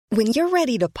When you're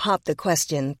ready to pop the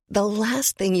question, the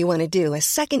last thing you want to do is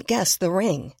second-guess the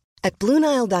ring. At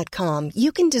BlueNile.com,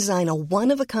 you can design a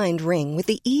one-of-a-kind ring with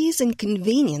the ease and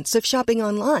convenience of shopping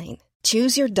online.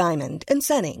 Choose your diamond and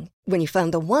setting. When you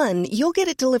find the one, you'll get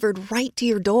it delivered right to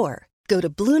your door. Go to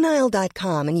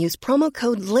BlueNile.com and use promo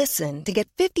code LISTEN to get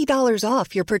 $50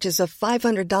 off your purchase of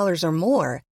 $500 or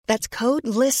more. That's code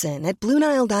LISTEN at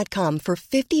BlueNile.com for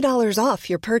 $50 off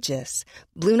your purchase.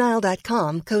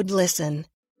 BlueNile.com, code LISTEN.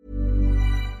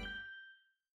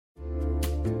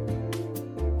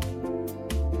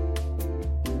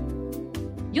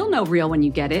 You'll know real when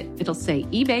you get it. It'll say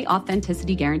eBay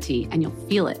Authenticity Guarantee, and you'll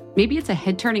feel it. Maybe it's a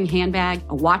head-turning handbag,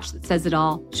 a watch that says it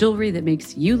all, jewelry that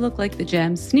makes you look like the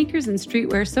gem, sneakers and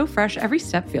streetwear so fresh every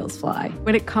step feels fly.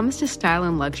 When it comes to style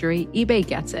and luxury, eBay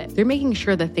gets it. They're making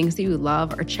sure the things that you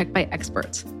love are checked by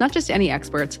experts. Not just any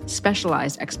experts,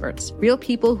 specialized experts. Real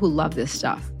people who love this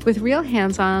stuff. With real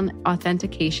hands-on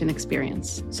authentication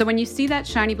experience. So when you see that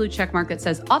shiny blue checkmark that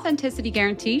says Authenticity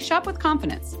Guarantee, shop with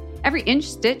confidence. Every inch,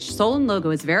 stitch, sole, and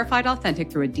logo is verified authentic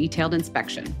through a detailed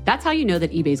inspection. That's how you know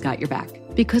that eBay's got your back.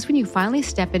 Because when you finally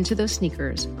step into those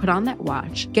sneakers, put on that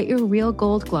watch, get your real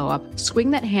gold glow up, swing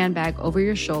that handbag over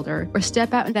your shoulder, or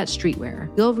step out in that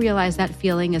streetwear, you'll realize that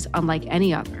feeling is unlike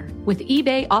any other. With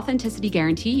eBay Authenticity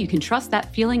Guarantee, you can trust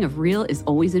that feeling of real is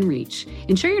always in reach.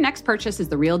 Ensure your next purchase is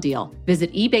the real deal.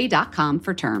 Visit eBay.com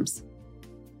for terms.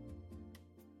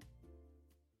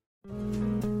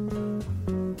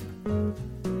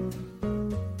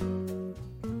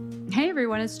 Hey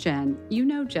everyone, it's Jen. You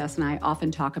know Jess and I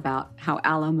often talk about how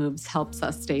Alo Moves helps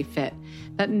us stay fit.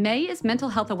 But May is Mental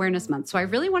Health Awareness Month, so I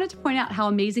really wanted to point out how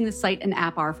amazing the site and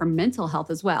app are for mental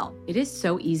health as well. It is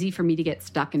so easy for me to get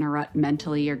stuck in a rut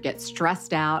mentally or get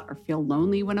stressed out or feel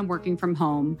lonely when I'm working from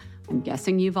home. I'm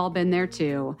guessing you've all been there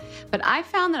too. But I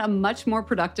found that a much more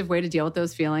productive way to deal with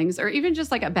those feelings, or even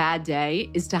just like a bad day,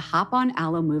 is to hop on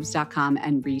AloMoves.com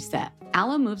and reset.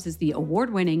 Alo Moves is the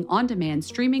award-winning, on-demand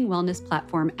streaming wellness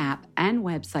platform, app, and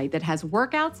website that has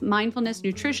workouts, mindfulness,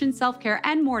 nutrition, self-care,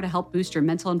 and more to help boost your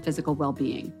mental and physical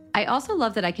well-being. I also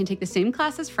love that I can take the same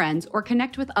class as friends or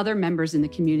connect with other members in the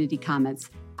community comments.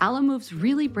 Alo Moves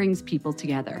really brings people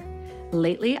together.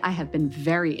 Lately, I have been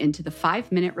very into the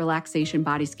 5-minute relaxation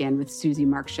body scan with Susie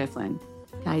Mark Schifflin.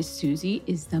 Guys, Susie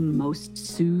is the most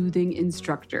soothing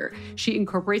instructor. She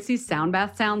incorporates these sound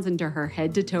bath sounds into her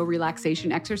head-to-toe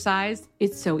relaxation exercise.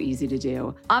 It's so easy to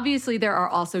do. Obviously, there are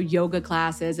also yoga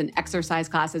classes and exercise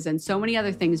classes and so many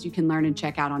other things you can learn and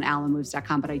check out on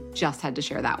AloMoves.com, but I just had to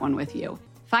share that one with you.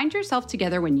 Find yourself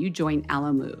together when you join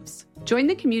Alo Moves. Join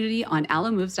the community on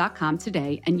AloMoves.com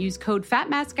today and use code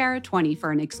FATMASCARA20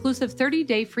 for an exclusive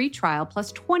 30-day free trial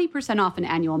plus 20% off an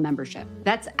annual membership.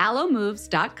 That's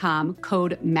AloMoves.com,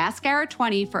 code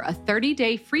MASCARA20 for a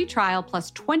 30-day free trial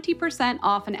plus 20%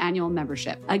 off an annual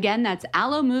membership. Again, that's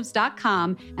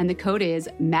AloMoves.com and the code is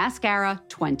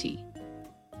MASCARA20.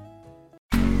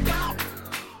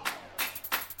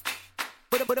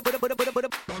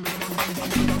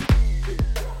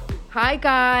 Hi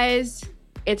guys,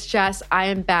 it's Jess. I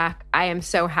am back. I am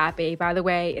so happy. By the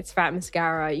way, it's Fat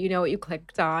Mascara. You know what you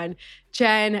clicked on.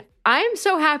 Jen, I am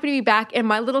so happy to be back in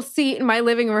my little seat in my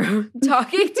living room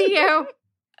talking to you.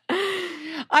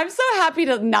 I'm so happy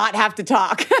to not have to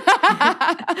talk. Do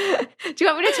you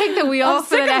want me to take the wheel? I'm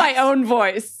sick of my own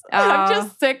voice. I'm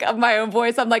just sick of my own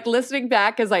voice. I'm like listening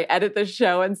back as I edit the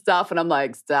show and stuff, and I'm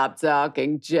like, stop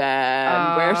talking,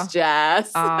 Jen. Where's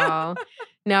Jess?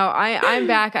 No, I'm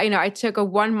back. I took a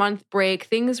 1-month break.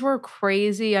 Things were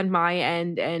crazy on my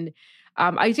end, and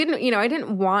I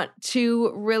didn't want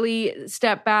to really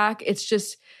step back. It's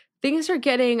just things are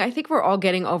getting. I think we're all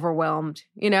getting overwhelmed.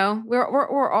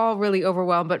 We're all really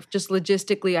overwhelmed. But just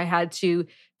logistically, I had to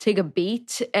take a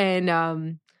beat, and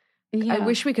I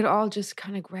wish we could all just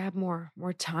kind of grab more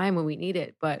time when we need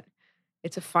it. But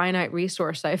it's a finite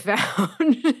resource I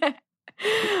found.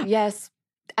 Yes.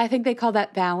 I think they call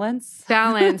that balance.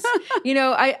 Balance.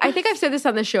 I think I've said this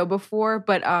on the show before,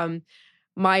 but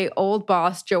my old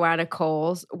boss, Joanna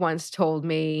Coles, once told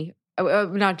me,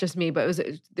 not just me, but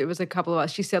it was a couple of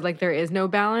us. She said, like, there is no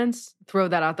balance. Throw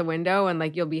that out the window and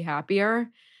like you'll be happier.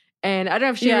 And I don't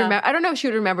know if she I don't know if she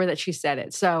would remember that she said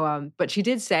it. So, but she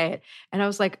did say it, and I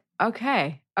was like,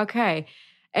 okay.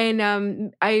 And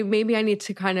I need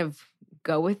to kind of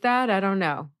go with that. I don't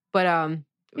know, but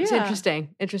it's interesting.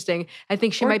 I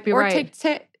think she might be right.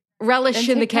 Relish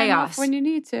in the chaos when you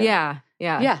need to. Yeah.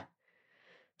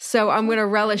 So I'm going to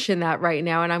relish in that right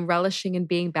now, and I'm relishing in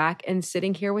being back and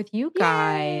sitting here with you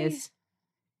guys.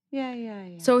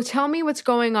 Yeah. So tell me what's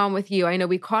going on with you. I know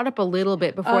we caught up a little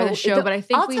bit before the show, but I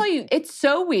think I'll tell you, it's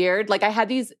so weird. Like I had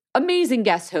these amazing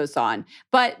guest hosts on,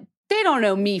 but they don't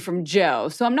know me from Joe.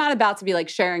 So I'm not about to be like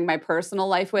sharing my personal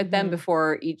life with them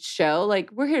before each show. Like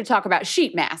we're here to talk about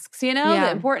sheet masks,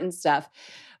 the important stuff.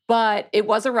 But it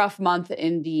was a rough month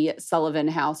in the Sullivan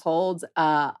household.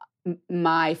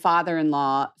 My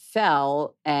father-in-law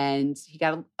fell and he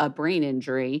got a brain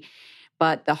injury.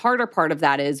 But the harder part of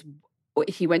that is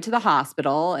he went to the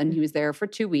hospital and he was there for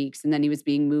 2 weeks. And then he was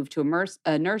being moved to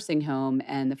a nursing home.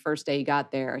 And the first day he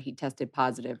got there, he tested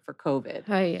positive for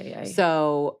COVID.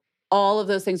 So all of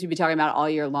those things we've been talking about all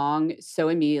year long so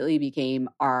immediately became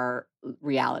our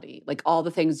reality. Like all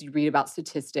the things you read about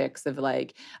statistics of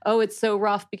like, oh, it's so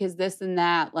rough because this and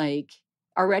that. Like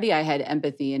already I had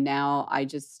empathy and now I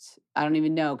don't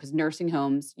even know because nursing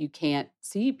homes, you can't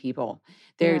see people.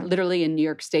 They're literally in New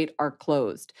York State are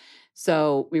closed.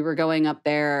 So we were going up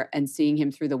there and seeing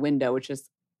him through the window, which is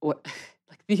what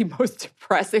like the most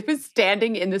depressing. He was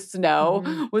standing in the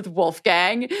snow with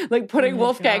Wolfgang, like putting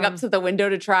Wolfgang up to the window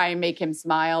to try and make him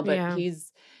smile, but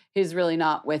he's really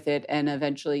not with it. And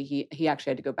eventually he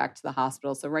actually had to go back to the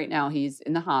hospital. So right now he's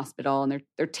in the hospital and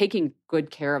they're taking good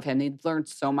care of him. They've learned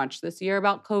so much this year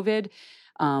about COVID.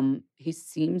 He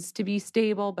seems to be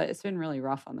stable, but it's been really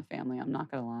rough on the family. I'm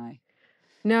not going to lie.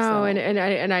 No, So.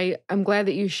 and I'm glad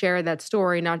that you shared that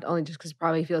story, not only just because it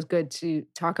probably feels good to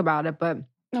talk about it, but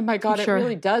oh my God, it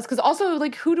really does. Because also,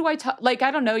 like, who do I talk? Like, I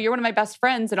don't know. You're one of my best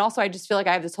friends. And also, I just feel like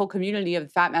I have this whole community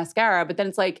of Fat Mascara. But then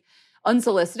it's like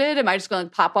unsolicited. Am I just going to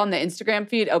pop on the Instagram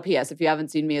feed? Oh, P.S. If you haven't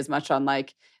seen me as much on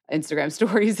like Instagram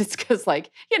stories, it's because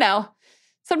like,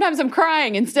 sometimes I'm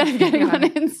crying instead of getting on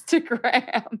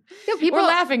Instagram. People are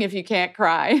laughing if you can't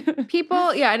cry.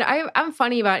 People, and I'm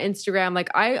funny about Instagram. Like,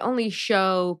 I only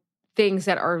show things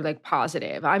that are like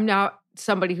positive. I'm not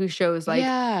somebody who shows like,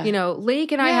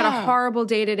 Lake and I had a horrible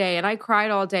day today and I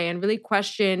cried all day and really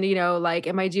questioned, like,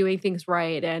 am I doing things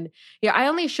right? And I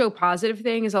only show positive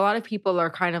things. A lot of people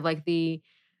are kind of like the,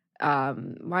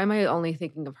 why am I only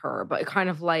thinking of her? But kind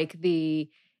of like the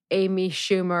Amy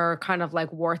Schumer, kind of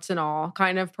like warts and all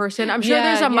kind of person. I'm sure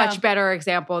there's a much better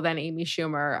example than Amy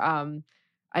Schumer.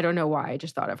 I don't know why I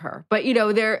just thought of her, but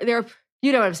they're,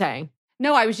 you know what I'm saying?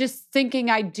 No, I was just thinking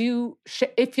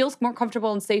it feels more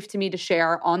comfortable and safe to me to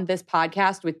share on this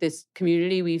podcast with this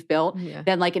community we've built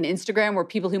than like an Instagram where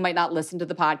people who might not listen to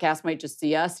the podcast might just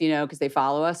see us, because they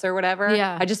follow us or whatever.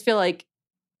 Yeah. I just feel like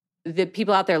the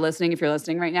people out there listening, if you're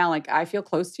listening right now, like I feel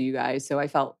close to you guys. So I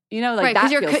felt, like that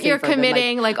feels safer you're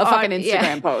committing than, like a fucking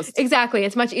Instagram post. Exactly.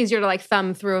 It's much easier to like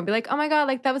thumb through and be like, oh my God,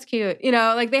 like that was cute.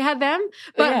 Like they had them,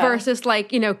 but versus like,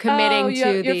 committing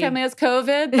to your family has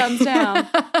COVID, thumbs down.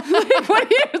 Like, what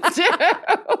do you do?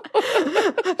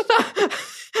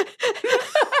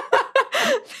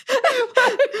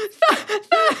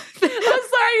 I'm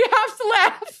sorry, you have to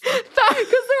laugh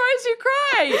because otherwise you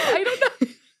cry. I don't know.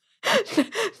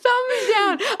 Thumbs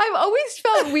down. I've always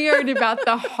felt weird about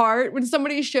the heart when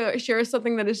somebody shares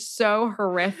something that is so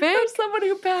horrific. Or someone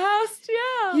who passed,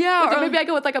 yeah. Or maybe I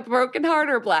go with like a broken heart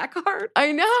or a black heart.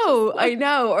 I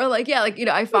know. Or like,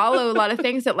 I follow a lot of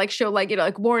things that like show like,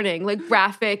 like warning, like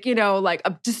graphic, like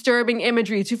a disturbing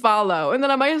imagery to follow. And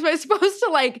then am I supposed to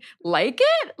like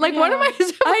it? Like, what am I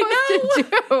supposed to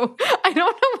do? I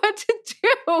don't know what to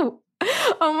do.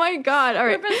 Oh my God. All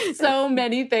right. There have been so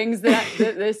many things that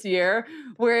this year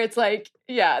where it's like,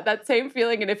 that same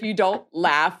feeling. And if you don't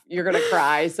laugh, you're going to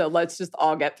cry. So let's just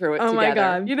all get through it together. My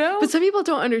God. But some people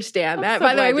don't understand that.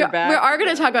 By the way, we are going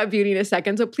to talk about beauty in a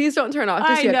second. So please don't turn off.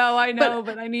 I know,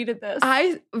 but I needed this.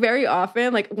 I very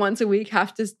often, like once a week,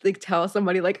 have to like tell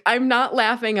somebody like, I'm not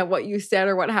laughing at what you said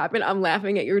or what happened. I'm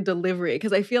laughing at your delivery.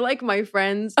 Because I feel like my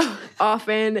friends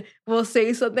often will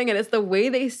say something and it's the way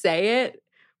they say it.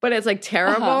 But it's like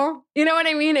terrible. You know what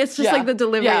I mean? It's just like the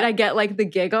delivery and I get like the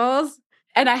giggles.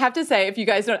 And I have to say, if you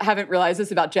guys haven't realized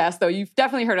this about Jess, though, you've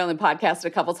definitely heard it on the podcast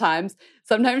a couple times.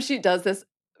 Sometimes she does this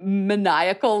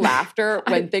maniacal laughter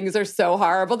when things are so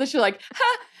horrible that she's like,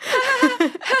 ha,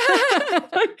 ha, ha.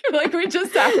 like we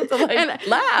just have to like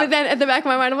laugh. But then at the back of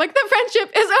my mind, I'm like, the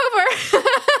friendship is over.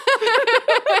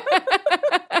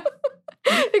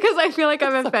 Because I feel like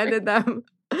I've offended them.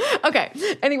 Okay.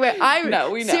 Anyway,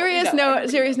 serious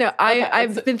note.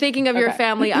 I've been thinking of your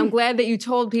family. I'm glad that you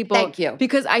told people. Thank you.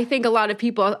 Because I think a lot of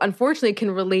people, unfortunately,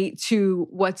 can relate to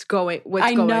what's going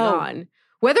on,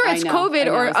 whether it's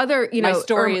COVID or other, My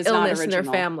story is illness not in their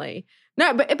family.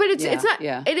 No, but it's not.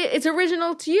 Yeah. It's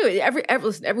original to you.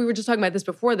 Listen, we were just talking about this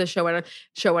before the show went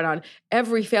on.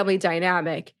 Every family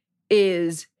dynamic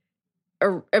is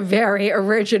a very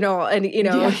original and,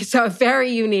 so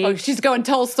very unique. Oh, she's going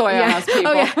Tolstoy on us, people.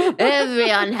 Oh, yeah. Every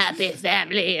unhappy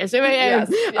family. Yes.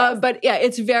 But yeah,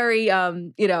 it's very,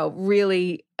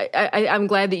 really, I'm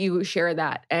glad that you share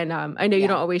that. And I know you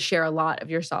don't always share a lot of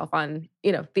yourself on,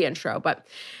 the intro. But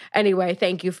anyway,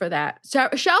 thank you for that. So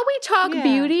shall we talk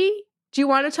beauty? Do you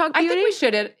want to talk beauty? I think we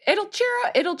should.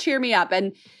 It'll cheer me up.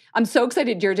 And I'm so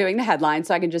excited you're doing the headline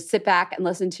so I can just sit back and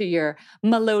listen to your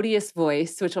melodious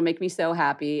voice, which will make me so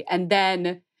happy. And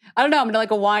then, I don't know, I'm in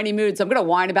like a whiny mood. So I'm going to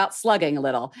whine about slugging a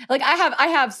little. Like I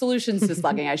have solutions to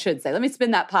slugging, I should say. Let me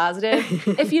spin that positive.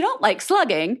 If you don't like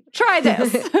slugging, try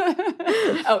this.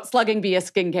 Slugging be a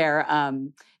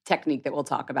skincare technique that we'll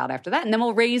talk about after that. And then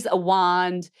we'll raise a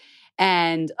wand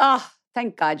and,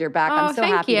 thank God you're back. I'm so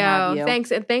happy to have you.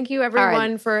 Thanks. And thank you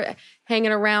everyone for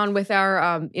hanging around with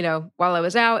our, while I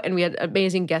was out, and we had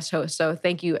amazing guest hosts. So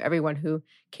thank you everyone who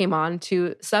came on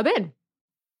to sub in.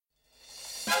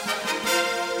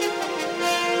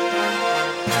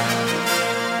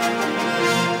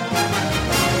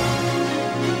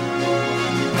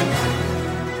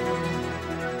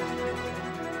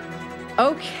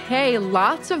 Okay,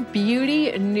 lots of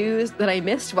beauty news that I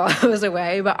missed while I was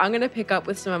away, but I'm going to pick up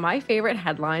with some of my favorite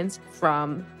headlines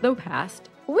from the past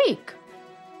week.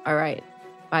 All right.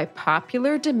 By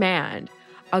popular demand,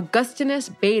 Augustinus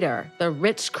Bader, the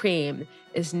Ritz cream,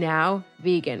 is now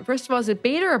vegan. First of all, is it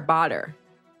Bader or Bader?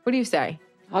 What do you say?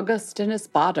 Augustinus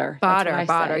Bader.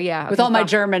 Bader, yeah. With all my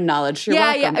German knowledge. You're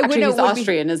welcome. Yeah. Actually, he's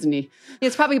Austrian, isn't he?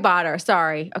 It's probably Bader.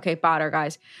 Sorry. Okay, Bader,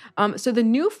 guys. So the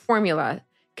new formula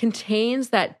contains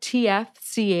that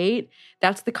TFC8.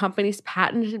 That's the company's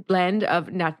patented blend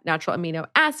of natural amino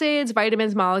acids,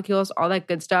 vitamins, molecules, all that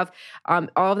good stuff. All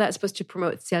of that's supposed to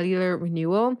promote cellular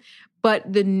renewal.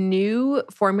 But the new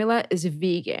formula is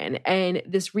vegan. And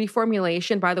this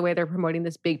reformulation, by the way, they're promoting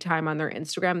this big time on their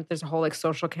Instagram. There's a whole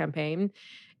social campaign.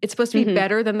 It's supposed to be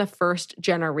better than the first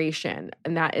generation.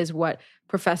 And that is what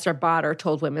Professor Bader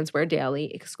told Women's Wear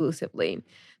Daily exclusively.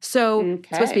 So it's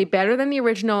supposed to be better than the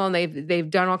original. And they've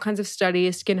done all kinds of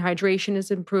studies. Skin hydration is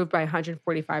improved by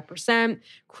 145%.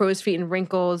 Crow's feet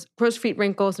wrinkles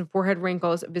and forehead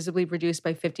wrinkles visibly reduced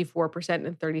by 54%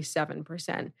 and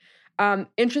 37%.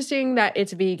 Interesting that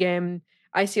it's vegan.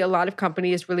 I see a lot of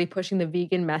companies really pushing the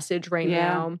vegan message right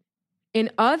now.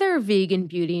 In other vegan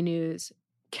beauty news,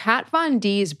 Kat Von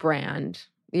D's brand,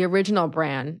 the original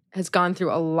brand, has gone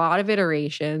through a lot of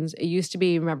iterations. It used to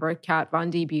be, remember, Kat Von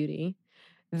D Beauty.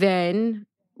 Then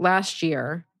last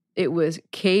year, it was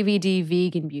KVD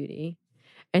Vegan Beauty.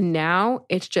 And now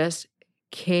it's just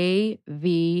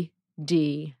KVD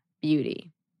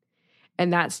Beauty.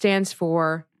 And that stands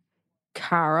for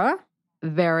Cara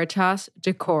Veritas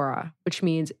Decora, which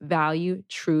means value,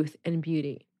 truth, and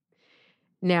beauty.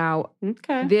 Now,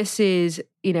 this is,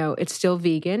 it's still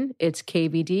vegan. It's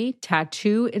KVD,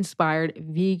 tattoo-inspired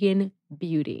vegan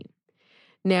beauty.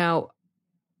 Now,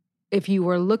 if you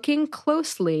were looking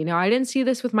closely, now I didn't see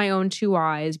this with my own two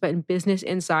eyes, but in Business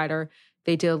Insider,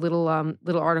 they did a little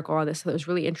article on this, so it was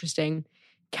really interesting.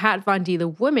 Kat Von D, the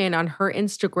woman, on her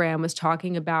Instagram was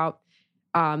talking about,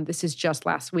 this is just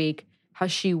last week, how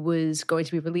she was going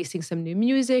to be releasing some new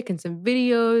music and some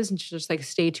videos, and she's just like,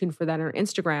 stay tuned for that on her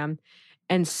Instagram.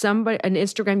 And an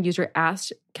Instagram user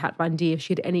asked Kat Von D if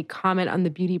she had any comment on the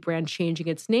beauty brand changing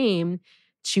its name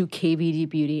to KVD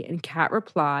Beauty. And Kat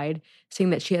replied,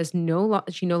 saying that she no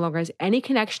longer has any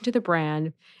connection to the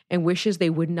brand and wishes they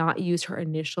would not use her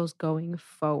initials going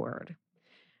forward.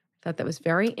 I thought that was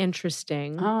very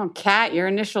interesting. Oh, Kat, your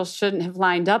initials shouldn't have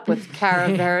lined up with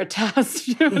Cara Veritas.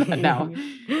 No.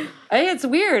 It's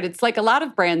weird. It's like a lot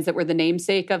of brands that were the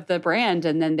namesake of the brand,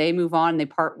 and then they move on, they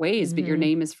part ways, but your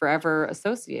name is forever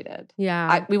associated.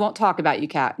 Yeah. We won't talk about you,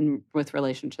 Kat, with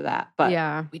relation to that.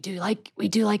 But we do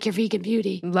like your vegan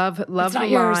beauty. Love it's not the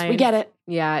yours. line. We get it.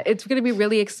 Yeah, it's going to be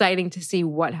really exciting to see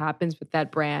what happens with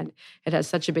that brand. It has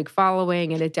such a big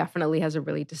following, and it definitely has a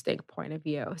really distinct point of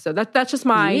view. So that's just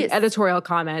my editorial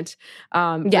comment.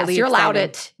 Yes, really you're allowed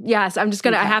it. Yes, I'm just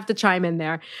going to, I have to chime in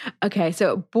there. Okay,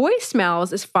 so Boy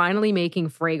Smells is finally making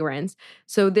fragrance.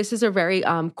 So this is a very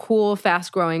cool,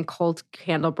 fast-growing cult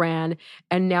candle brand,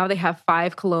 and now they have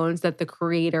 5 colognes that the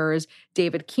creators,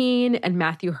 David Keane and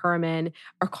Matthew Herman,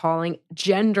 are calling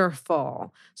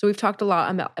genderful. So we've talked a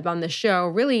lot about on the show,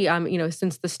 really,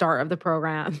 since the start of the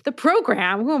program. The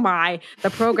program, who am I? The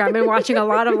program. I've been watching a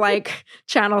lot of like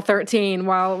Channel 13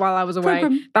 while I was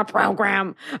away. The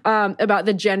program about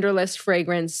the genderless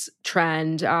fragrance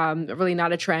trend. Really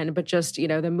not a trend, but just,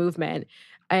 the movement.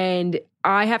 And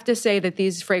I have to say that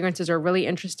these fragrances are really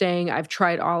interesting. I've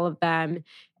tried all of them.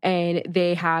 And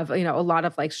they have, a lot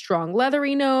of like strong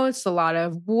leathery notes, a lot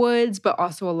of woods, but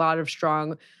also a lot of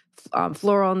strong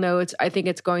floral notes. I think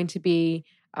it's going to be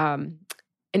an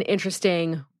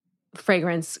interesting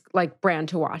fragrance like brand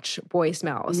to watch. Boy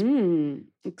Smells.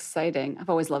 Exciting. I've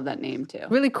always loved that name too.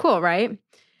 Really cool, right?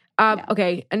 Yeah.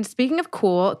 Okay, and speaking of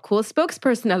cool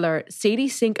spokesperson alert, Sadie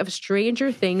Sink of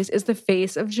Stranger Things is the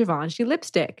face of Givenchy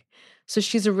lipstick. So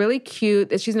she's in a really cute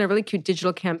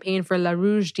digital campaign for La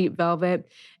Rouge Deep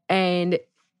Velvet. And,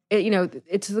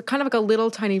 it's kind of like a little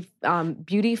tiny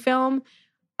beauty film.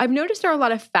 I've noticed there are a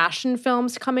lot of fashion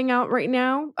films coming out right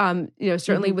now.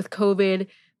 Certainly with COVID,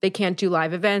 they can't do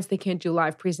live events. They can't do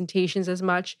live presentations as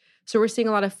much. So we're seeing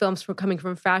a lot of films coming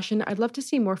from fashion. I'd love to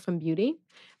see more from beauty.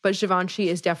 But Givenchy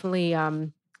is definitely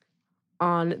on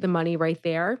the money right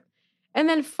there. And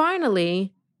then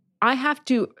finally, I have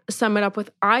to sum it up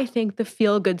with, I think, the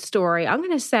feel-good story, I'm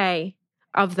going to say,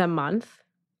 of the month.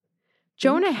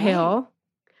 Jonah Hill,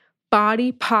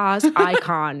 body pause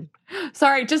icon.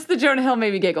 Sorry, just the Jonah Hill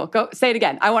made me giggle. Go say it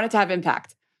again. I want it to have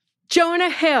impact. Jonah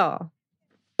Hill,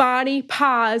 body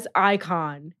pause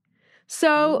icon.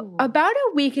 So about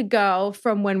a week ago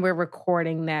from when we're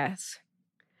recording this,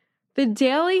 the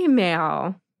Daily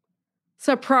Mail,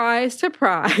 surprise,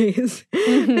 surprise,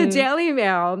 the Daily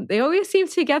Mail, they always seem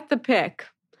to get the pic,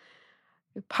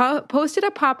 posted a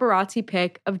paparazzi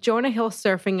pic of Jonah Hill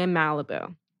surfing in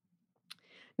Malibu.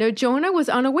 Now, Jonah was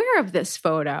unaware of this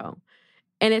photo,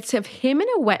 and it's of him in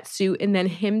a wetsuit and then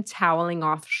him toweling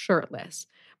off shirtless.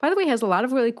 By the way, he has a lot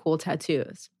of really cool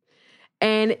tattoos.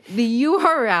 And the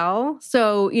URL,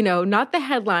 so, not the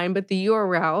headline, but the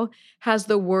URL has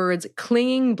the words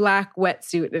clinging black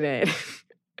wetsuit in it.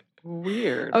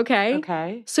 Weird.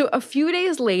 Okay. So a few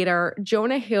days later,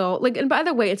 Jonah Hill, and by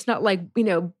the way, it's not like,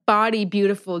 body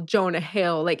beautiful Jonah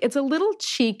Hill. Like, it's a little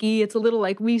cheeky. It's a little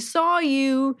like, we saw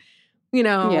you,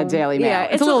 Yeah, Daily Mail. Yeah,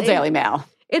 it's a little Daily Mail.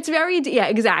 It's very,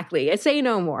 exactly. It's say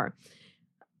no more.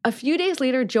 A few days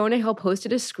later, Jonah Hill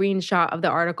posted a screenshot of the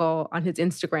article on his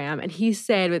Instagram, and he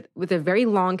said with a very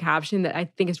long caption that I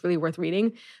think is really worth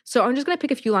reading. So I'm just going to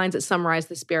pick a few lines that summarize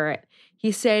the spirit.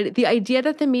 He said, "The idea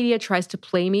that the media tries to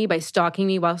play me by stalking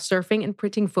me while surfing and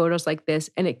printing photos like this,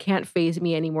 and it can't faze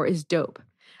me anymore, is dope.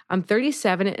 I'm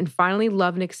 37 and finally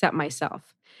love and accept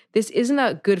myself. This isn't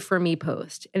a good for me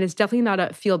post, and it's definitely not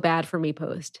a feel bad for me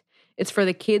post. It's for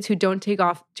the kids who don't take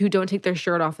their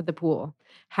shirt off at the pool.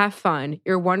 Have fun.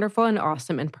 You're wonderful and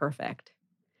awesome and perfect."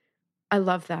 I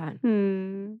love that.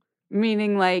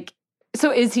 Meaning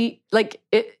so is he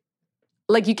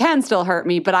you can still hurt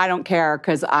me, but I don't care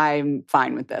because I'm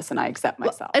fine with this and I accept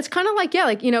myself. Well, it's kind of like,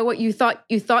 what you thought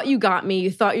you got me. You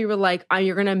thought you were like,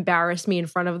 you're going to embarrass me in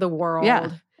front of the world.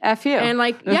 Yeah. F you. And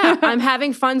I'm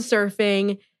having fun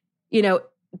surfing,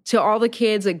 to all the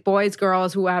kids, boys,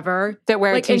 girls, whoever. That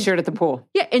wear a t-shirt at the pool.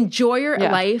 Yeah, enjoy your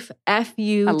life. F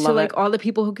you to all the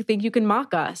people who think you can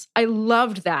mock us. I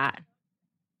loved that.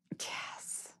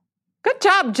 Yes. Good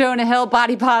job, Jonah Hill,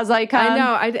 body pause icon. I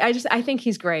know. I think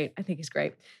he's great. I think he's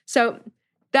great. So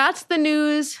that's the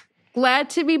news. Glad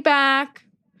to be back.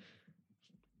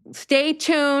 Stay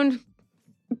tuned.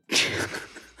 Should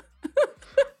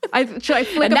I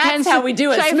flick and a that's pencil? how we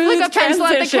do it. Should I flick a pencil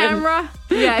at the camera?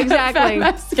 Yeah, exactly.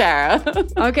 Mascara.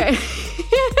 Okay.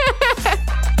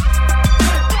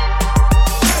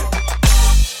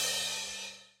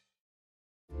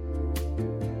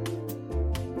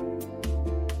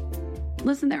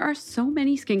 Listen, there are so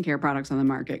many skincare products on the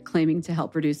market claiming to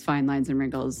help reduce fine lines and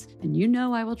wrinkles, and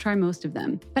I will try most of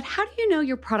them. But how do you know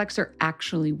your products are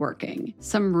actually working?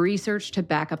 Some research to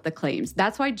back up the claims.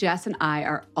 That's why Jess and I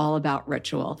are all about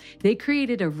Ritual. They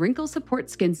created a wrinkle support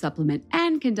skin supplement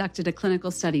and conducted a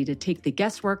clinical study to take the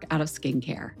guesswork out of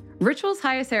skincare. Ritual's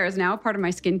Hyacera is now a part of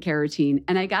my skincare routine,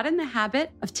 and I got in the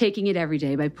habit of taking it every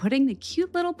day by putting the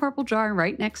cute little purple jar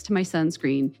right next to my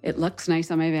sunscreen. It looks nice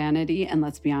on my vanity, and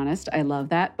let's be honest, I love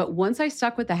that. But once I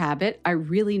stuck with the habit, I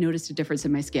really noticed a difference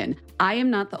in my skin. I am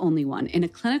not the only one. In a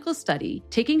clinical study,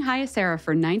 taking Hyacera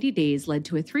for 90 days led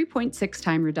to a 3.6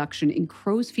 time reduction in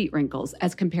crow's feet wrinkles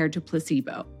as compared to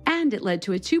placebo. And it led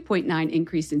to a 2.9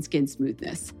 increase in skin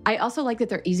smoothness. I also like that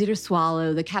they're easy to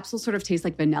swallow. The capsules sort of taste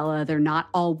like vanilla. They're not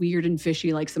all weird and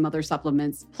fishy like some other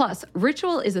supplements. Plus,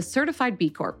 Ritual is a certified B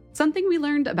Corp, something we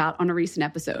learned about on a recent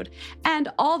episode. And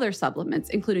all their supplements,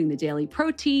 including the daily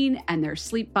protein and their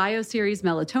Sleep Bio Series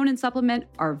melatonin supplement,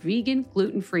 are vegan,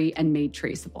 gluten-free, and made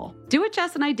traceable. Do what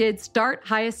Jess and I did. Start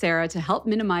Hyacera to help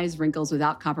minimize wrinkles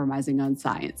without compromising on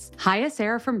science.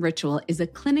 Hyacera from Ritual is a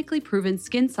clinically proven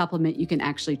skin supplement you can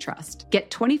actually trust. trust. Get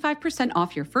 25%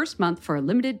 off your first month for a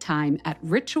limited time at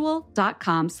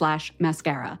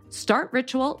ritual.com/mascara. Start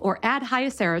Ritual or add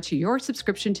Hyacera to your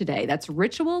subscription today. That's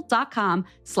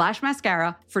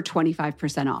ritual.com/mascara for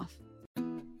 25% off.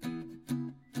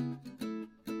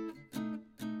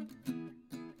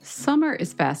 Summer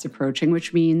is fast approaching,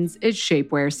 which means it's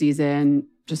shapewear season.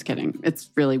 Just kidding. It's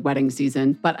really wedding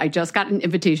season. But I just got an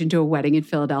invitation to a wedding in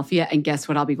Philadelphia, and guess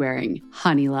what I'll be wearing?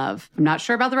 Honey Love. I'm not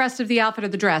sure about the rest of the outfit or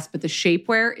the dress, but the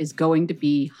shapewear is going to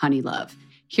be Honey Love.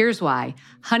 Here's why.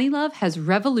 Honey Love has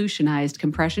revolutionized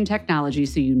compression technology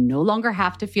so you no longer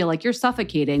have to feel like you're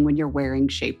suffocating when you're wearing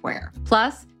shapewear.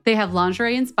 Plus, they have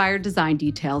lingerie-inspired design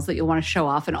details that you'll want to show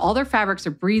off, and all their fabrics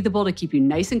are breathable to keep you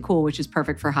nice and cool, which is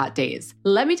perfect for hot days.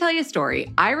 Let me tell you a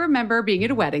story. I remember being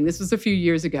at a wedding, this was a few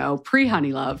years ago,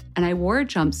 pre-Honey Love, and I wore a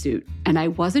jumpsuit, and I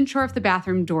wasn't sure if the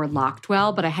bathroom door locked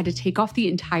well, but I had to take off the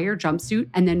entire jumpsuit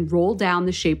and then roll down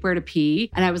the shapewear to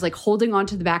pee, and I was like holding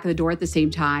onto the back of the door at the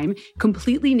same time,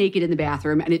 completely naked in the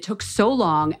bathroom, and it took so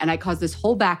long, and I caused this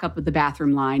whole backup of the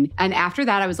bathroom line, and after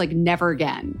that, I was like, never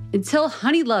again. Until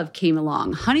Honey Love came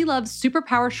along. Honey Love's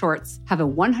Superpower shorts have a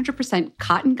 100%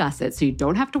 cotton gusset, so you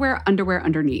don't have to wear underwear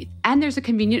underneath. And there's a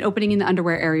convenient opening in the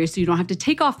underwear area, so you don't have to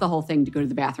take off the whole thing to go to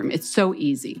the bathroom. It's so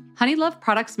easy. Honey Love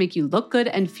products make you look good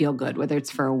and feel good, whether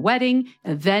it's for a wedding,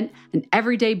 event, an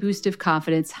everyday boost of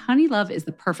confidence. Honey Love is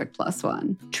the perfect plus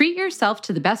one. Treat yourself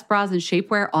to the best bras and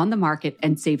shapewear on the market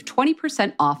and save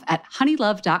 20% off at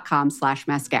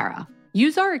honeylove.com/mascara.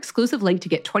 Use our exclusive link to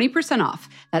get 20% off.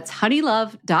 That's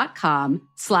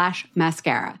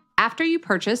honeylove.com/mascara. After you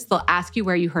purchase, they'll ask you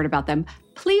where you heard about them.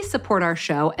 Please support our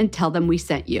show and tell them we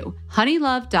sent you.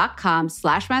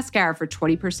 honeylove.com/mascara for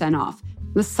 20% off.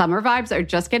 The summer vibes are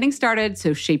just getting started,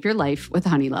 so shape your life with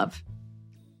Honey Love.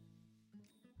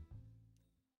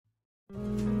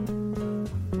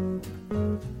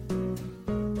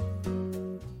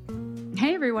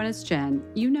 Hey everyone, it's Jen.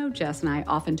 You know Jess and I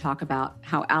often talk about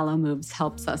how Alo Moves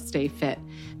helps us stay fit.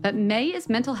 But May is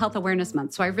Mental Health Awareness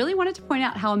Month, so I really wanted to point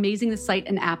out how amazing the site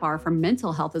and app are for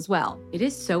mental health as well. It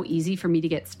is so easy for me to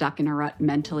get stuck in a rut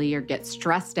mentally or get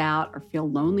stressed out or feel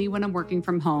lonely when I'm working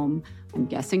from home. I'm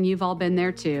guessing you've all been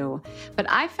there too. But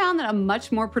I found that a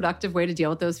much more productive way to deal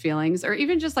with those feelings, or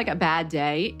even just like a bad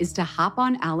day, is to hop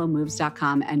on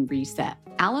alomoves.com and reset.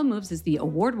 Alo Moves is the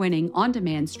award-winning,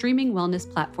 on-demand streaming wellness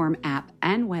platform, app,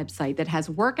 and website that has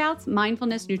workouts,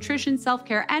 mindfulness, nutrition,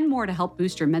 self-care, and more to help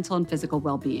boost your mental and physical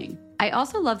well-being. I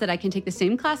also love that I can take the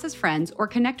same class as friends or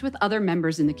connect with other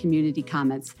members in the community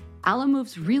comments. Alo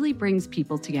Moves really brings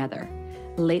people together.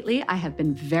 Lately, I have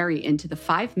been very into the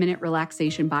 5-minute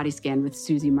relaxation body scan with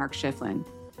Susie Mark Schifflin.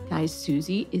 Guys,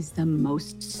 Susie is the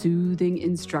most soothing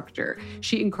instructor.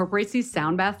 She incorporates these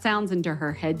sound bath sounds into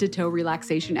her head-to-toe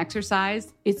relaxation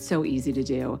exercise. It's so easy to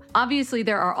do. Obviously,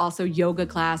 there are also yoga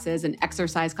classes and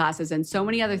exercise classes and so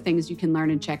many other things you can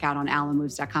learn and check out on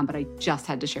alomoves.com, but I just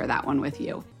had to share that one with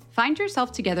you. Find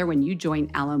yourself together when you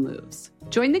join Alo Moves.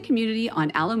 Join the community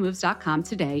on alomoves.com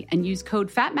today and use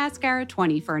code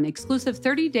FATMASCARA20 for an exclusive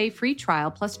 30-day free trial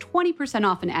plus 20%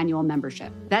 off an annual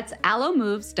membership. That's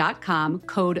alomoves.com,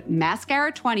 code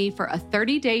MASCARA20 for a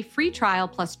 30-day free trial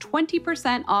plus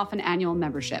 20% off an annual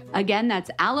membership. Again, that's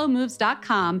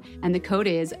alomoves.com and the code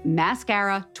is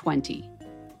MASCARA20.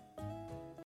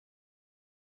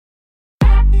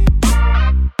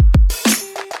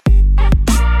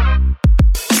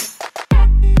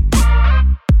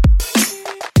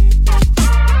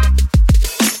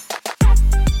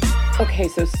 Okay,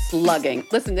 so slugging.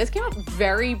 Listen, this came up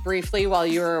very briefly while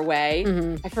you were away.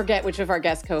 I forget which of our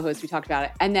guest co-hosts we talked about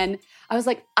it. And then I was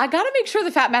like, I got to make sure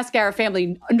the Fat Mascara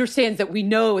family understands that we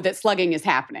know that slugging is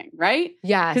happening, right?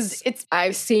 Yes, because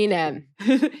I've seen him.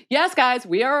 Yes, guys,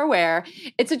 we are aware.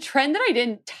 It's a trend that I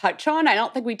didn't touch on. I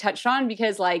don't think we touched on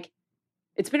because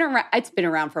it's been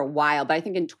around for a while, but I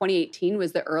think in 2018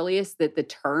 was the earliest that the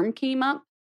term came up.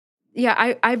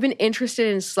 Yeah, I've been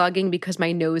interested in slugging because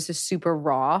my nose is super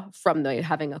raw from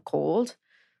having a cold.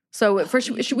 So first,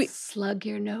 should we slug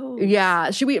your nose?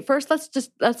 Yeah, should we first?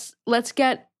 Let's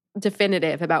get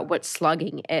definitive about what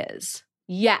slugging is.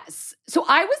 Yes. So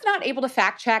I was not able to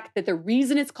fact check that the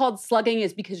reason it's called slugging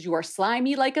is because you are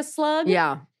slimy like a slug.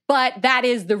 Yeah. But that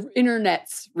is the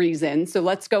internet's reason. So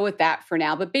let's go with that for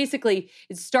now. But basically,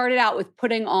 it started out with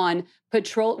putting on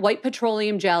white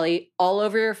petroleum jelly all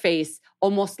over your face,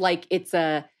 almost like it's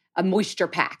a moisture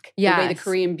pack. Yes. The way the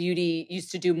Korean beauty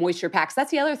used to do moisture packs.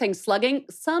 That's the other thing, slugging.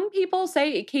 Some people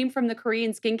say it came from the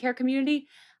Korean skincare community.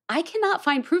 I cannot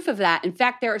find proof of that. In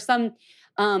fact, there are some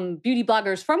beauty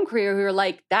bloggers from Korea who are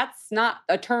like, that's not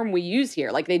a term we use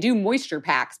here. Like they do moisture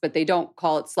packs, but they don't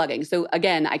call it slugging. So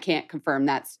again, I can't confirm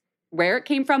that's where it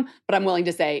came from, but I'm willing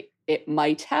to say it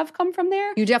might have come from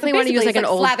there. You definitely want to use like an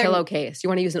old pillowcase. You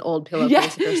want to use an old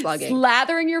pillowcase if you're slugging.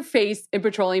 Slathering your face in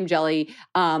petroleum jelly,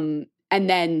 and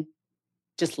then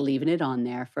just leaving it on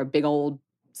there for a big old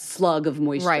slug of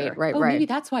moisture. Right. Maybe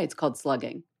that's why it's called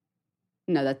slugging.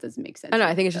 No, that doesn't make sense. I know.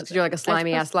 I think it's just because you're like a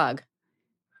slimy ass slug.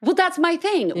 Well, that's my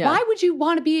thing. Yeah. Why would you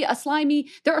want to be a slimy?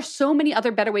 There are so many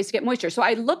other better ways to get moisture. So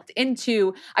I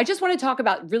just want to talk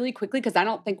about really quickly, because I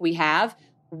don't think we have,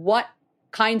 what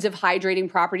kinds of hydrating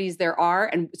properties there are.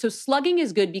 And so slugging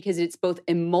is good because it's both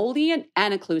emollient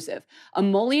and occlusive.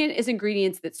 Emollient is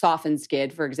ingredients that soften skin.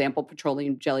 For example,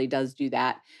 petroleum jelly does do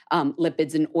that.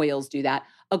 Lipids and oils do that.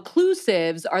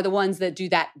 Occlusives are the ones that do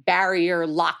that barrier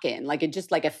lock-in, like it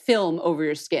just like a film over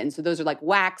your skin. So those are like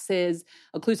waxes,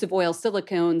 occlusive oil,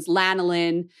 silicones,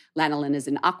 lanolin. Lanolin is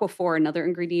an aquaphor, another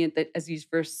ingredient that is used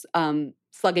for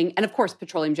slugging, and of course,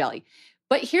 petroleum jelly.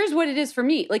 But here's what it is for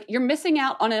me. Like, you're missing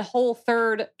out on a whole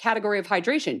third category of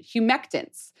hydration,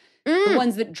 humectants, the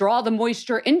ones that draw the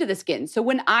moisture into the skin. So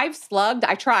when I've slugged,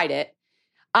 I tried it,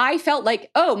 I felt like,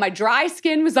 oh, my dry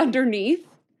skin was underneath.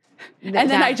 And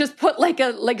then I just put like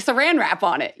saran wrap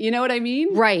on it. You know what I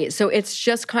mean? Right. So it's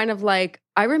just kind of like,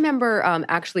 I remember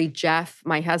actually Jeff,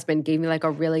 my husband, gave me like a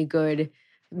really good,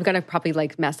 I'm going to probably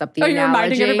like mess up the analogy. You're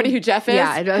reminding everybody who Jeff is?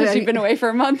 Yeah. Because you've been away for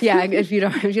a month? Yeah. If you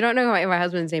don't know, my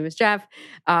husband's name is Jeff.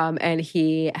 And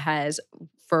he has,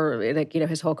 for like,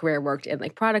 his whole career worked in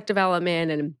like product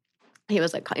development, and he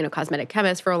was like, cosmetic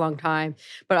chemist for a long time.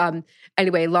 But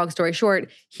anyway, long story short,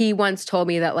 he once told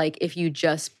me that like, if you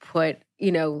just put,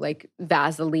 like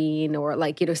Vaseline or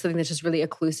like, something that's just really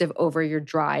occlusive over your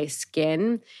dry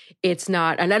skin, it's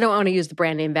not, and I don't want to use the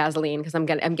brand name Vaseline because I'm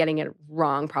getting it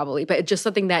wrong probably, but it's just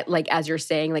something that like, as you're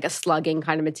saying, like a slugging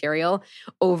kind of material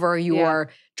over your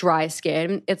dry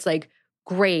skin, it's like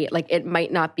great. Like it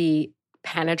might not be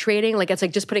penetrating. Like it's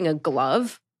like just putting a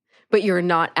glove, but you're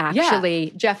not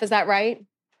actually, Jeff, is that right?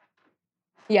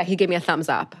 Yeah, he gave me a thumbs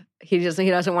up. He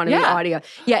doesn't want any audio.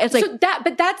 Yeah, it's like so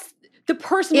but that's the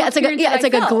personal it's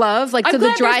like a glove. Like, so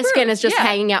the dry skin is just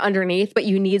hanging out underneath, but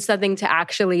you need something to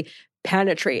actually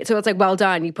penetrate. So it's like, well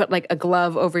done. You put like a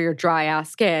glove over your dry ass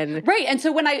skin. Right. And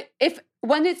so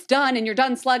when it's done and you're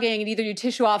done slugging and either you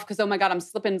tissue off because, oh my God, I'm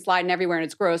slipping and sliding everywhere and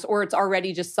it's gross, or it's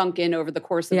already just sunk in over the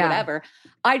course of whatever,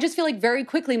 I just feel like very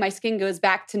quickly my skin goes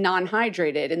back to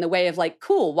non-hydrated in the way of like,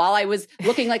 cool, while I was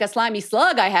looking like a slimy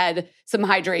slug, I had some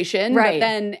hydration, but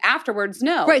then afterwards,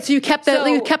 no. Right. So you kept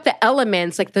the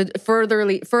elements, like the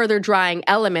further drying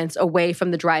elements away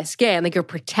from the dry skin. Like you're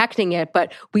protecting it,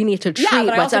 but we need to treat but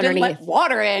what's I also underneath. didn't let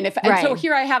water in. And so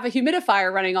here I have a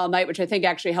humidifier running all night, which I think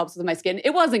actually helps with my skin.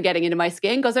 It wasn't getting into my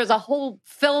skin because there's a whole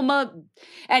film of,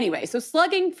 anyway. So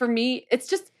slugging for me,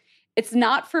 it's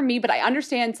not for me, but I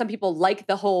understand some people like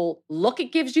the whole look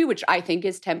it gives you, which I think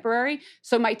is temporary.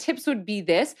 So my tips would be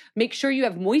this: make sure you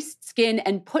have moist skin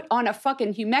and put on a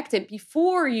fucking humectant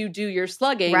before you do your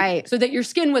slugging, right? So that your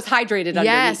skin was hydrated underneath.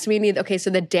 Yes, we need, so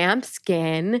the damp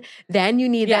skin, then you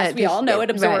need we all know it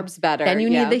absorbs better. Then you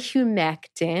need the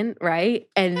humectant, right?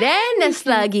 And then the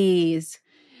sluggies.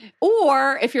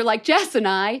 Or if you're like Jess and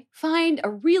I, find a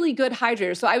really good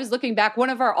hydrator. So I was looking back, one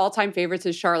of our all-time favorites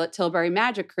is Charlotte Tilbury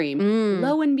Magic Cream.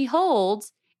 Lo and behold,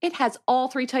 it has all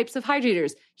three types of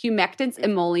hydrators: humectants,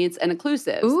 emollients, and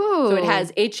occlusives. Ooh. So it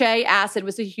has HA acid,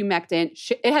 was a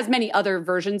humectant. It has many other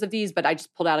versions of these, but I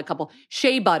just pulled out a couple.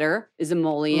 Shea butter is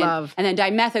emollient. Love. And then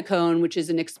dimethicone, which is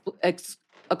an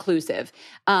occlusive.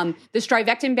 The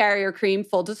Strivectin Barrier Cream,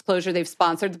 full disclosure, they've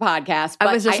sponsored the podcast.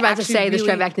 I was just about to say the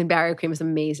Strivectin Barrier Cream is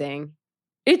amazing.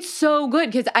 It's so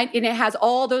good because it has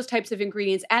all those types of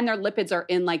ingredients, and their lipids are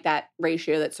in like that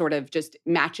ratio that sort of just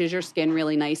matches your skin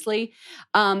really nicely.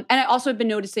 And I also have been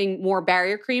noticing more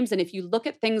barrier creams. And if you look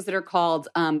at things that are called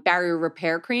barrier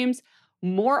repair creams,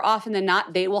 more often than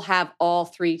not, they will have all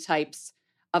three types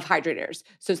of hydrators.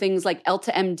 So things like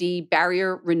Elta-MD,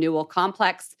 Barrier Renewal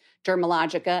Complex,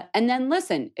 Dermalogica. And then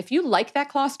listen, if you like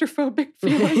that claustrophobic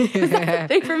feeling, that's a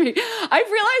thing for me.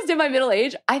 I've realized in my middle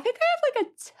age, I think I have like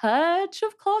a touch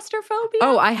of claustrophobia.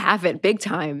 Oh, I have it big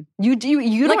time. You don't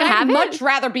have it? I'd much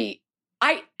rather be,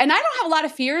 I don't have a lot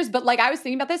of fears, but like I was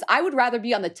thinking about this, I would rather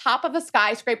be on the top of a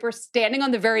skyscraper, standing on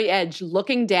the very edge,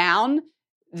 looking down,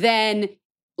 than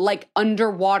like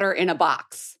underwater in a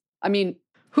box. I mean,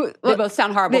 they both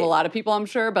sound horrible to a lot of people, I'm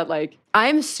sure, but like,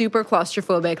 I'm super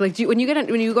claustrophobic. Like, when you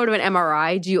go to an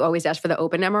MRI, do you always ask for the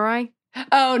open MRI?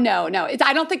 Oh, no.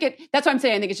 I don't think that's what I'm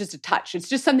saying. I think it's just a touch. It's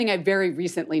just something I very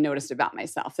recently noticed about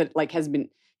myself that like has been,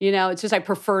 it's just I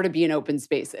prefer to be in open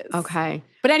spaces. Okay.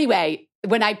 But anyway,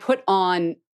 when I put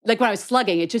on, like when I was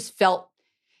slugging, it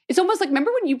It's almost like,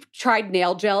 remember when you tried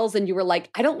nail gels and you were like,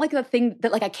 I don't like the thing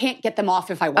that like I can't get them off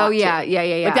if I want to. Oh, yeah.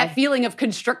 Like that feeling of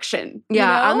constriction. Yeah, you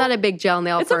know? I'm not a big gel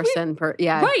nail person.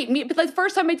 Right. But like the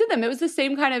first time I did them, it was the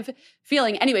same kind of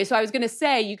feeling. Anyway, so I was going to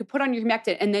say you could put on your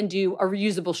humectant and then do a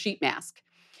reusable sheet mask.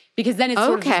 Because then it's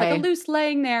sort of just like a loose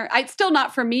laying there. It's still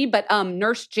not for me, but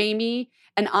Nurse Jamie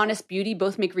and Honest Beauty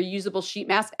both make reusable sheet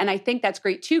masks. And I think that's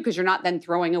great too, because you're not then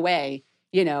throwing away,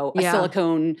 a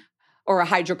silicone or a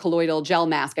hydrocolloidal gel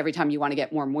mask every time you want to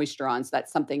get more moisture on. So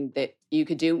that's something that you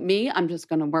could do. Me, I'm just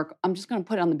going to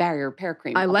put it on the barrier repair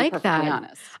cream. I like that.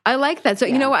 Honest. I like that. So,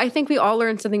 you know what? I think we all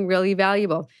learned something really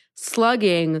valuable.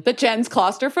 Slugging. But Jen's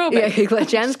claustrophobic. Yeah,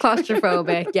 Jen's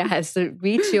claustrophobic. Yes,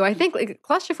 me too. I think like,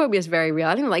 claustrophobia is very real.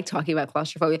 I don't even like talking about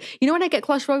claustrophobia. You know when I get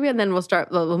claustrophobia? And then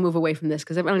we'll move away from this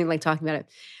because I don't even like talking about it.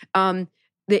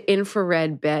 The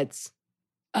infrared beds.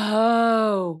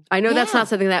 Oh, I know that's not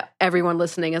something that everyone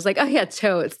listening is like, oh yeah,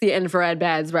 totes the infrared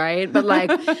beds, right? But like,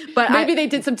 maybe they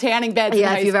did some tanning beds.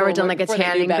 Yeah, if you've ever done like a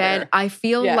tanning bed, I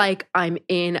feel like I'm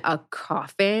in a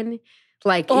coffin.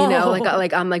 Like,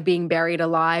 like I'm like being buried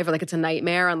alive, or like it's a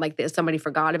nightmare and like somebody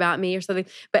forgot about me or something.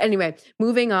 But anyway,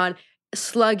 moving on.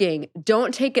 Slugging,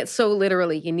 don't take it so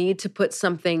literally. You need to put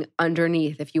something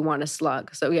underneath if you want to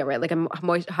slug. So yeah, right, like a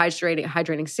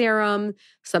hydrating serum,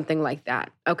 something like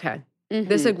that. Okay. Mm-hmm.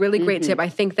 This is a really great tip. I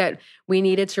think that we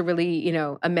needed to really,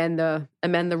 amend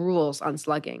the rules on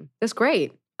slugging. That's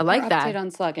great. I like that. Update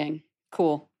on slugging.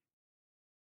 Cool.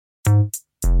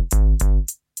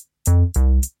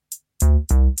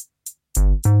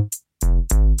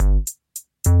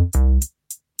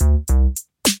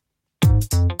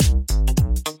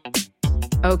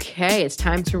 Okay, it's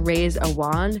time to raise a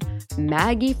wand.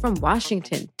 Maggie from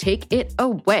Washington, take it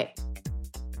away.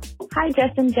 Hi,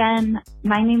 Jess and Jen.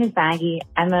 My name is Maggie.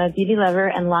 I'm a beauty lover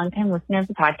and longtime listener of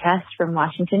the podcast from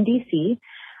Washington, D.C.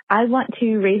 I want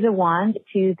to raise a wand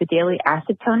to the Daily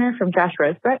Acid Toner from Josh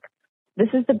Rosebrook. This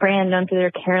is the brand known for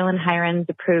their Carolyn Hirons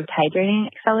approved hydrating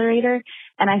accelerator,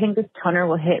 and I think this toner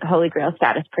will hit Holy Grail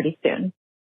status pretty soon.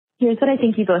 Here's what I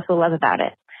think you both will love about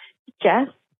it. Jess,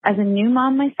 as a new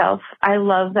mom myself, I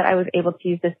love that I was able to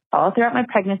use this all throughout my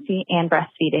pregnancy and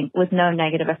breastfeeding with no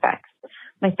negative effects.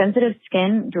 My sensitive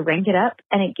skin drank it up,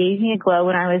 and it gave me a glow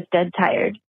when I was dead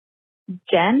tired.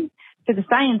 Jen, for the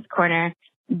science corner,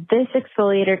 this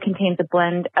exfoliator contains a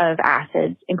blend of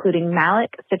acids, including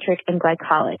malic, citric, and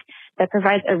glycolic, that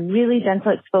provides a really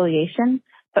gentle exfoliation.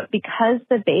 But because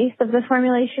the base of the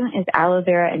formulation is aloe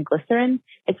vera and glycerin,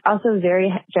 it's also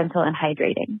very gentle and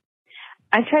hydrating.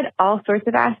 I've tried all sorts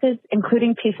of acids,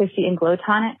 including P50 and Glow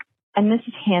Tonic, and this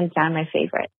is hands down my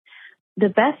favorite. The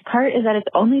best part is that it's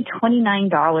only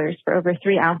 $29 for over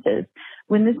 3 ounces,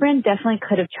 when this brand definitely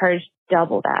could have charged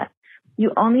double that.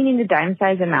 You only need a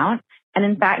dime-size amount, and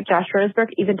in fact, Josh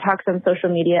Rosebrook even talks on social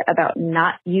media about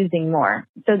not using more,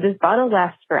 so this bottle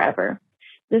lasts forever.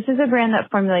 This is a brand that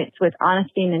formulates with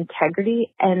honesty and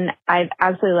integrity, and I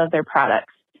absolutely love their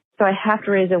products. So I have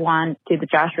to raise a wand to the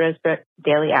Josh Rosebrook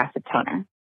Daily Acid Toner.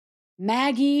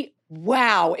 Maggie,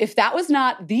 wow. If that was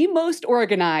not the most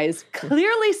organized,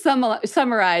 clearly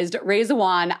summarized raise a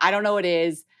wand, I don't know what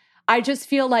is. I just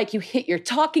feel like you hit your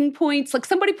talking points. Like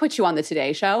somebody put you on the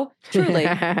Today Show. Truly.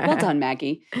 Well done,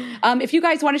 Maggie. If you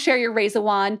guys want to share your raise a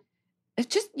wand,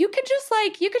 you could just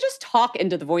talk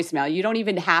into the voicemail. You don't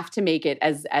even have to make it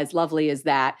as lovely as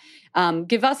that.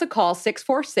 Give us a call,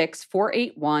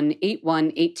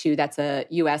 646-481-8182. That's a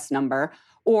U.S. number.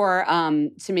 Or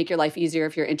to make your life easier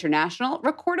if you're international,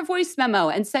 record a voice memo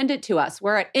and send it to us.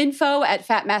 We're at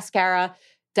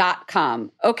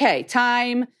info@fatmascara.com. Okay,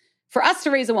 time for us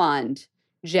to raise a wand.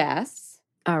 Jess.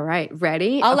 All right,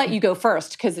 ready? I'll let you go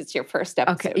first because it's your first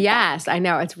episode. Okay, yes, I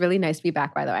know. It's really nice to be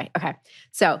back, by the way. Okay,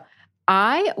 so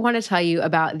I want to tell you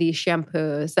about these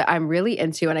shampoos that I'm really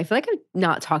into, and I feel like I've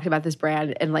not talked about this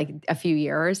brand in like a few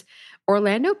years.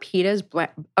 Orlando Pita's,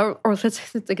 or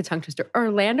it's like a tongue twister,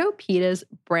 Orlando Pita's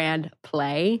brand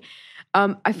Play.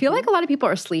 I feel like a lot of people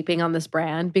are sleeping on this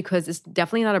brand because it's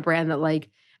definitely not a brand that like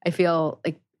I feel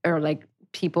like, or like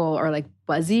people are like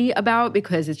buzzy about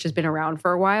because it's just been around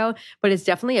for a while, but it's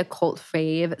definitely a cult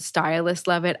fave. Stylists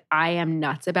love it. I am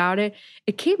nuts about it.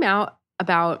 It came out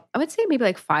about, I would say maybe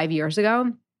like 5 years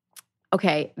ago.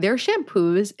 okay, their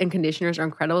shampoos and conditioners are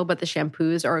incredible, but the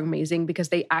shampoos are amazing because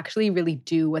they actually really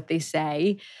do what they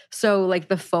say. So like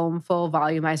the Foam Full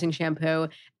volumizing shampoo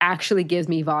actually gives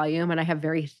me volume, and I have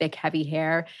very thick, heavy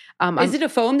hair. Is it a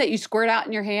foam that you squirt out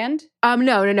in your hand?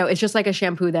 No. It's just like a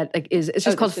shampoo that like it's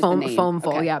just called Foam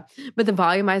Full. Okay. Yeah. But the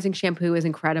volumizing shampoo is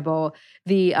incredible.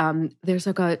 The there's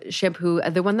like a shampoo,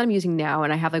 the one that I'm using now,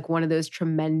 and I have like one of those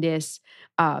tremendous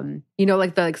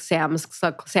like the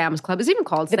Sam's Club. Is it even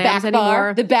called Sam's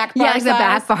anymore? The back bar size. The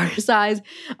back bar size.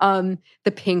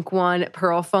 The pink one,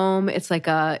 Pearl Foam. It's like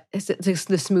it's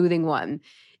the smoothing one.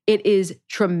 It is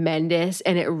tremendous,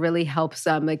 and it really helps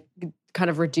like kind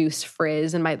of reduce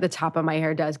frizz, and the top of my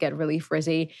hair does get really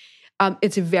frizzy.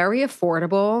 It's very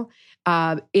affordable.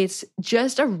 It's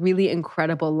just a really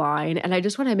incredible line. And I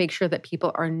just want to make sure that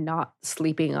people are not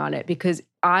sleeping on it because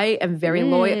I am very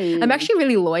loyal. I'm actually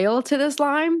really loyal to this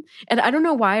line. And I don't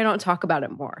know why I don't talk about it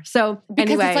more. So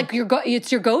because anyway. It's like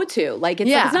it's your go-to. Like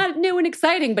it's not new and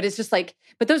exciting, but it's just like,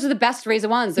 but those are the best Reza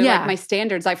Wands. They're like my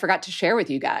standards I forgot to share with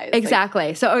you guys. Exactly.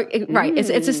 Like, so, right.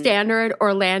 It's a standard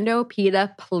Orlando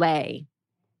Pita Play.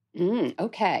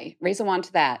 Okay. Raise a wand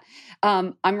to that.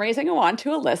 I'm raising a wand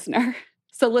to a listener.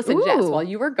 So listen, Jess, while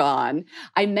you were gone,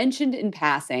 I mentioned in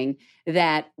passing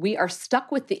that we are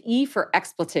stuck with the E for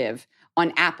expletive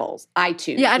on Apple's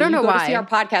iTunes. Yeah, I don't know why. To see our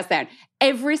podcast there.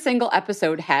 Every single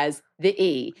episode has the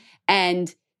E.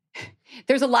 And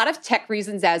there's a lot of tech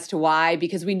reasons as to why,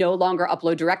 because we no longer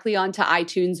upload directly onto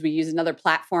iTunes. We use another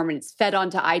platform and it's fed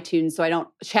onto iTunes. So I don't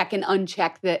check and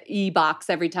uncheck the E box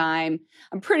every time.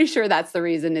 I'm pretty sure that's the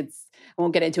reason. I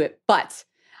won't get into it. But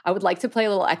I would like to play a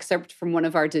little excerpt from one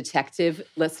of our detective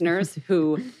listeners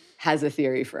who has a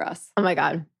theory for us. Oh my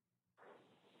God.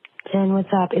 Jen, what's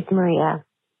up? It's Maria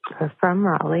from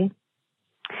Raleigh.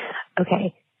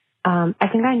 Okay. I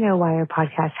think I know why your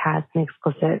podcast has an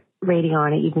explicit rating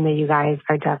on it, even though you guys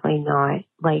are definitely not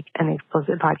like an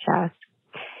explicit podcast.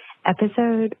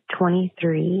 Episode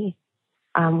 23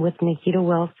 with Nikita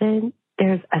Wilson,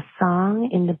 there's a song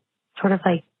in the sort of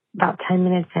like about 10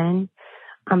 minutes in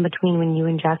between when you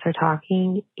and Jess are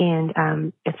talking.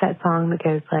 And it's that song that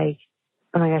goes like,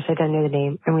 oh my gosh, I don't know the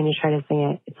name. I'm going to try to sing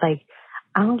it. It's like,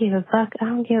 I don't give a fuck. I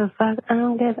don't give a fuck. I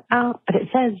don't give out. But it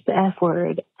says the F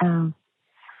word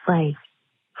like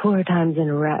 4 times in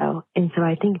a row. And so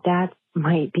I think that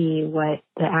might be what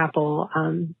the Apple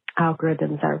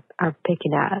algorithms are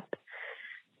picking up.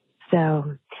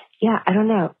 So, yeah, I don't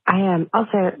know. I am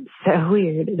also so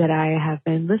weird that I have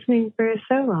been listening for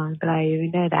so long, but I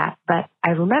even know that. But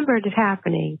I remembered it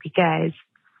happening because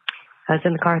I was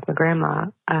in the car with my grandma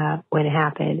when it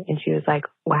happened, and she was like,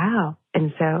 wow.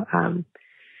 And so,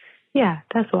 yeah,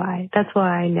 that's why. That's why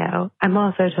I know. I'm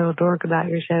also a total dork about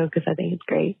your show because I think it's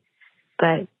great.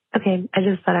 But, okay, I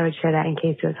just thought I would share that in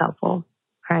case it was helpful.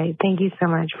 All right, thank you so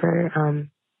much for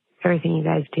everything you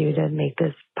guys do to make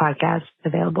this podcast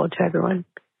available to everyone.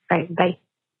 All right, bye.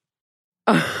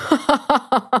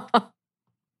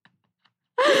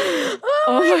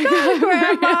 Oh my God,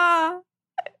 Grandma.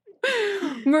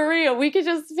 Maria, we could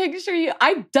just picture you.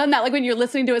 I've done that, like when you're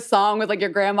listening to a song with like your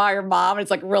grandma or your mom, and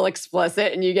it's like real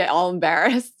explicit and you get all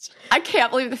embarrassed. I can't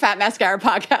believe the Fat Mascara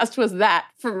podcast was that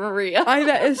for Maria.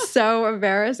 That is so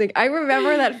embarrassing. I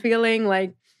remember that feeling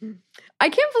like, I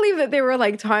can't believe that there were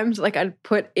like times like I'd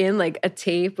put in like a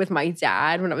tape with my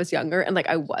dad when I was younger and like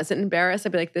I wasn't embarrassed.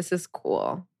 I'd be like, this is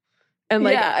cool. And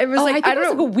like, I was like, I don't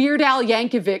know. Like a Weird Al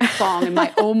Yankovic song and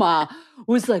my Oma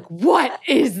was like, what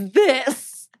is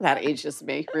this? That ages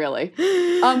me, really.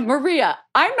 Maria,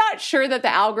 I'm not sure that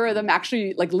the algorithm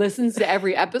actually like listens to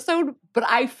every episode, but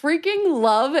I freaking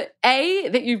love A,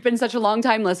 that you've been such a long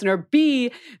time listener,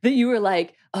 B, that you were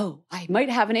like, oh, I might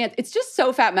have an answer. It's just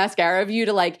so Fat Mascara of you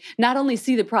to like not only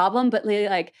see the problem, but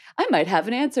like, I might have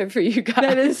an answer for you guys.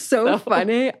 That is so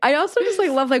funny. I also just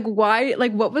like love like why,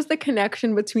 like what was the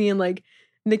connection between like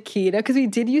Nikita, because we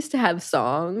did used to have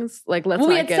songs like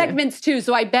we had segments too,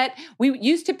 so I bet we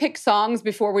used to pick songs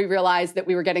before we realized that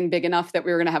we were getting big enough that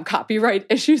we were going to have copyright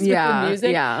issues with the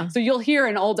music. So you'll hear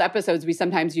in old episodes we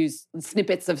sometimes use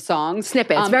snippets of songs.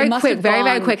 Very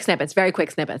quick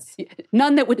snippets.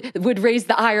 None that would raise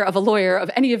the ire of a lawyer of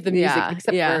any of the music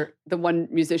except for the one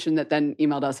musician that then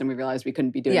emailed us and we realized we couldn't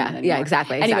be doing that anymore. Yeah,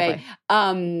 exactly. Anyway,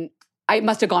 I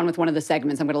must have gone with one of the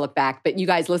segments. I'm going to look back. But you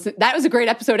guys listen. That was a great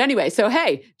episode anyway. So,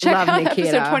 hey, check out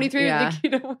Nikita. Episode 23 with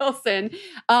Nikita Wilson.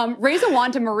 Raise a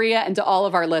wand to Maria and to all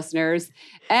of our listeners.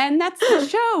 And that's the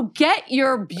show. Get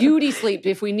your beauty sleep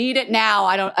if we need it now.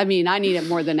 I need it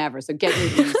more than ever. So get your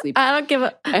beauty sleep. I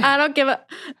don't give a.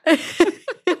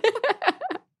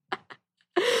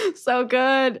 So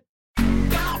good.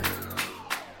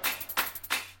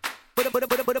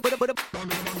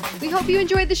 We hope you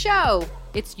enjoyed the show.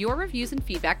 It's your reviews and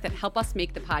feedback that help us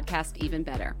make the podcast even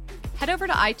better. Head over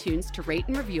to iTunes to rate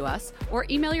and review us, or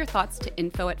email your thoughts to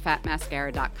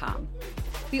info@fatmascara.com.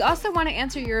 We also want to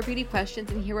answer your beauty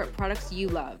questions and hear what products you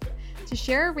love. To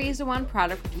share a Raise the Wand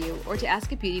product review or to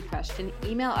ask a beauty question,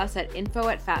 email us at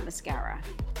info@fatmascara.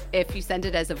 If you send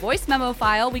it as a voice memo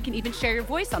file, we can even share your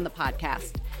voice on the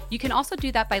podcast. You can also do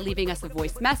that by leaving us a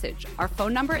voice message. Our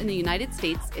phone number in the United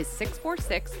States is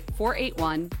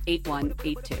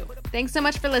 646-481-8182. Thanks so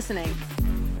much for listening.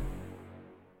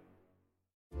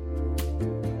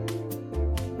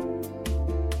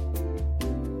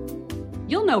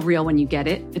 You'll know real when you get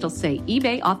it. It'll say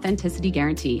eBay Authenticity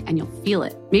Guarantee, and you'll feel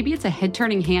it. Maybe it's a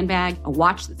head-turning handbag, a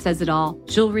watch that says it all,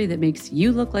 jewelry that makes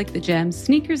you look like the gem,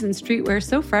 sneakers and streetwear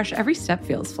so fresh every step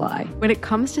feels fly. When it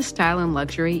comes to style and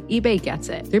luxury, eBay gets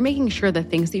it. They're making sure the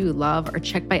things that you love are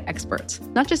checked by experts.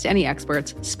 Not just any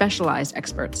experts, specialized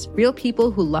experts. Real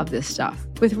people who love this stuff.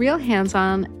 With real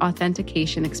hands-on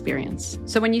authentication experience.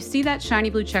 So when you see that shiny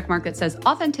blue checkmark that says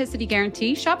Authenticity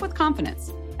Guarantee, shop with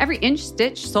confidence. Every inch,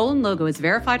 stitch, sole, and logo is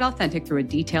verified authentic through a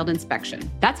detailed inspection.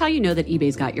 That's how you know that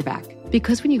eBay's got your back.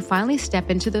 Because when you finally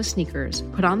step into those sneakers,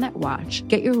 put on that watch,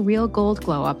 get your real gold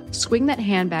glow up, swing that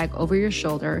handbag over your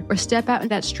shoulder, or step out in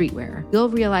that streetwear, you'll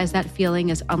realize that feeling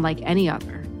is unlike any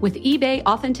other. With eBay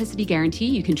Authenticity Guarantee,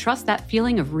 you can trust that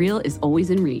feeling of real is always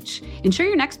in reach. Ensure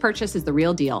your next purchase is the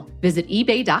real deal. Visit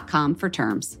ebay.com for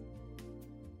terms.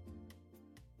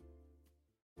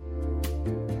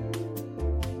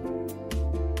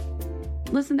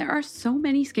 Listen, there are so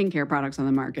many skincare products on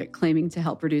the market claiming to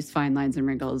help reduce fine lines and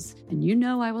wrinkles, and you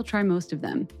know I will try most of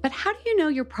them. But how do you know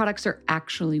your products are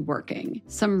actually working?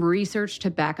 Some research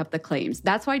to back up the claims.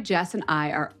 That's why Jess and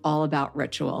I are all about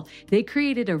Ritual. They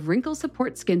created a wrinkle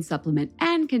support skin supplement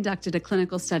and conducted a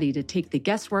clinical study to take the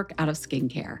guesswork out of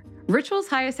skincare. Ritual's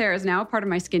Hyacera is now a part of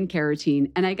my skincare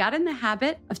routine, and I got in the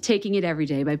habit of taking it every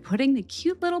day by putting the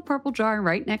cute little purple jar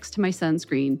right next to my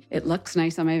sunscreen. It looks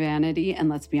nice on my vanity, and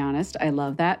let's be honest, I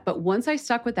love that. But once I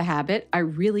stuck with the habit, I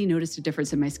really noticed a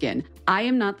difference in my skin. I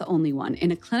am not the only one.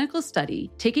 In a clinical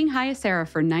study, taking Hyacera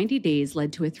for 90 days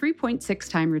led to a 3.6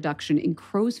 time reduction in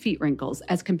crow's feet wrinkles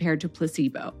as compared to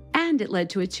placebo. And it led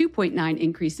to a 2.9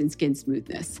 increase in skin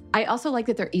smoothness. I also like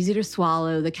that they're easy to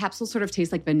swallow. The capsules sort of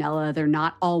taste like vanilla. They're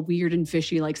not all weird and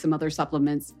fishy like some other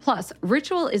supplements. Plus,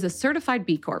 Ritual is a certified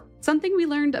B Corp, something we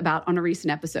learned about on a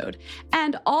recent episode.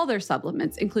 And all their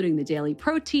supplements, including the daily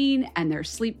protein and their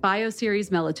Sleep Bio Series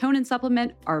melatonin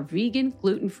supplement, are vegan,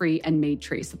 gluten-free, and made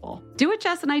traceable. Do what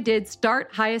Jess and I did.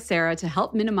 Start Hyacera to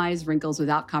help minimize wrinkles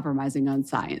without compromising on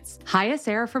science.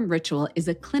 Hyacera from Ritual is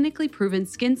a clinically proven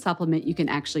skin supplement you can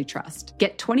actually trust.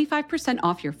 Get 25%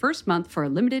 off your first month for a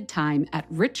limited time at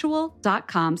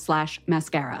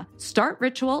ritual.com/mascara. Start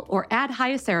Ritual or add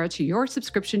Hyacera to your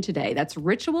subscription today. That's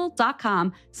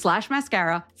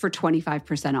ritual.com/mascara for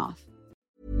 25% off.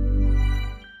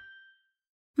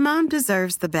 Mom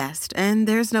deserves the best, and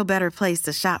there's no better place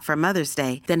to shop for Mother's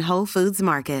Day than Whole Foods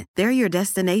Market. They're your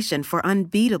destination for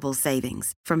unbeatable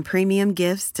savings, from premium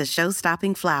gifts to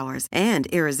show-stopping flowers and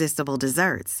irresistible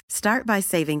desserts. Start by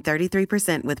saving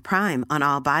 33% with Prime on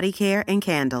all body care and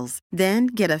candles. Then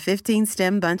get a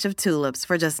 15-stem bunch of tulips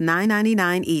for just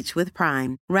 $9.99 each with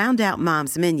Prime. Round out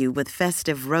Mom's menu with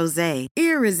festive rosé,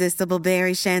 irresistible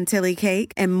berry chantilly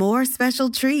cake, and more special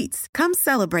treats. Come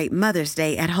celebrate Mother's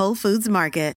Day at Whole Foods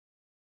Market